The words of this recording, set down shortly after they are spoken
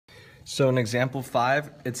So in example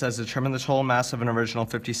 5, it says determine the total mass of an original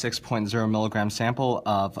 56.0 milligram sample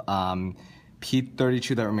of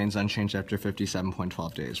P32 that remains unchanged after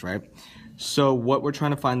 57.12 days, right? So what we're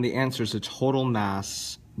trying to find the answer is the total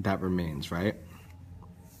mass that remains, right?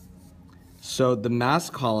 So the mass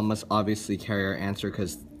column must obviously carry our answer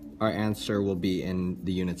because our answer will be in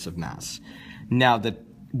the units of mass. Now,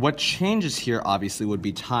 what changes here obviously would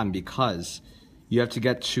be time because you have to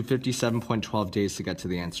get to 57.12 days to get to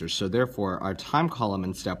the answer. So therefore, our time column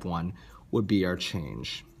in step 1 would be our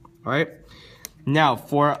change. All right? Now,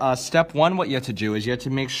 for step 1, what you have to do is you have to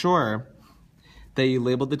make sure that you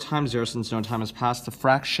label the time 0 since no time has passed, the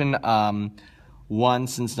fraction 1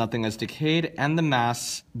 since nothing has decayed, and the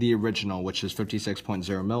mass, the original, which is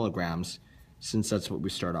 56.0 milligrams, since that's what we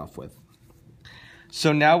start off with.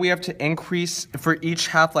 So now we have to increase, for each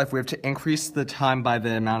half-life, we have to increase the time by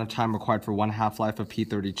the amount of time required for one half-life of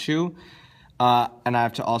P32. And I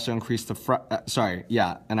have to also increase the,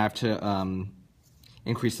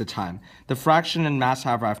 increase the time. The fraction and mass,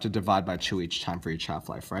 however, I have to divide by 2 each time for each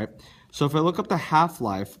half-life, right? So if I look up the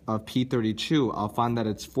half-life of P32, I'll find that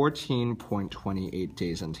it's 14.28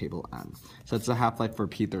 days on table N. So that's the half-life for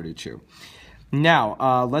P32.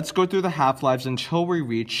 Now, let's go through the half-lives until we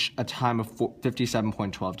reach a time of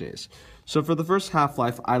 57.12 days. So for the first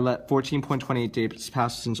half-life, I let 14.28 days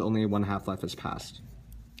pass since only one half-life has passed.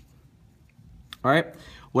 All right,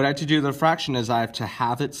 what I have to do to the fraction is I have to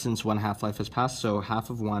halve it since one half-life has passed, so half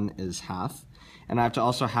of 1 is half. And I have to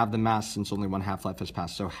also have the mass since only one half-life has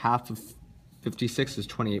passed, so half of 56 is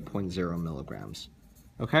 28.0 milligrams.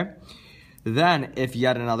 Okay? Then, if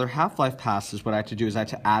yet another half-life passes, what I have to do is I have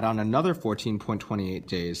to add on another 14.28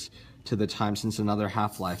 days to the time since another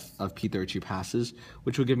half-life of P32 passes,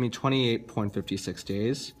 which will give me 28.56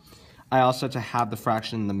 days. I also have to have the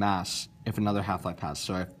fraction in the mass if another half-life passes.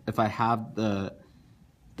 So if I have the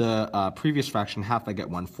previous fraction half, I get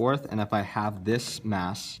 1/4, and if I have this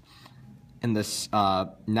mass in this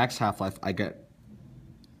next half-life, I get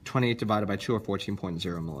 28 divided by 2, or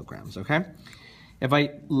 14.0 milligrams, okay? If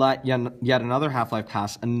I let yet another half-life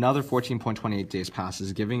pass, another 14.28 days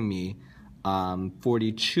passes, giving me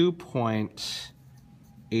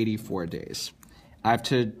 42.84 days. I have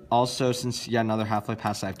to also, since yet another half-life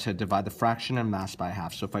passes, I have to divide the fraction and mass by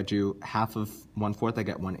half. So if I do half of 1/4, I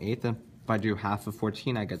get 1/8. And if I do half of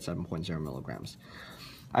 14, I get 7.0 milligrams.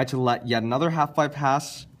 I have to let yet another half-life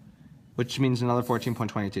pass, which means another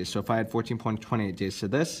 14.28 days. So if I had 14.28 days to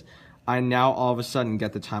this, I now all of a sudden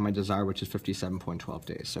get the time I desire, which is 57.12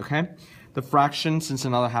 days, okay? The fraction, since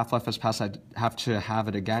another half-life has passed, I have to have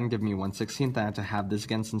it again, give me 1/16. I have to have this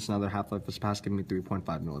again, since another half-life has passed, give me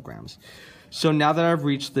 3.5 milligrams. So now that I've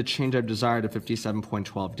reached the change I've desired of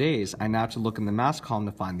 57.12 days, I now have to look in the mass column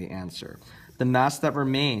to find the answer. The mass that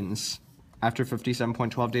remains after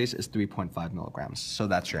 57.12 days is 3.5 milligrams. So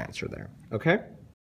that's your answer there, okay?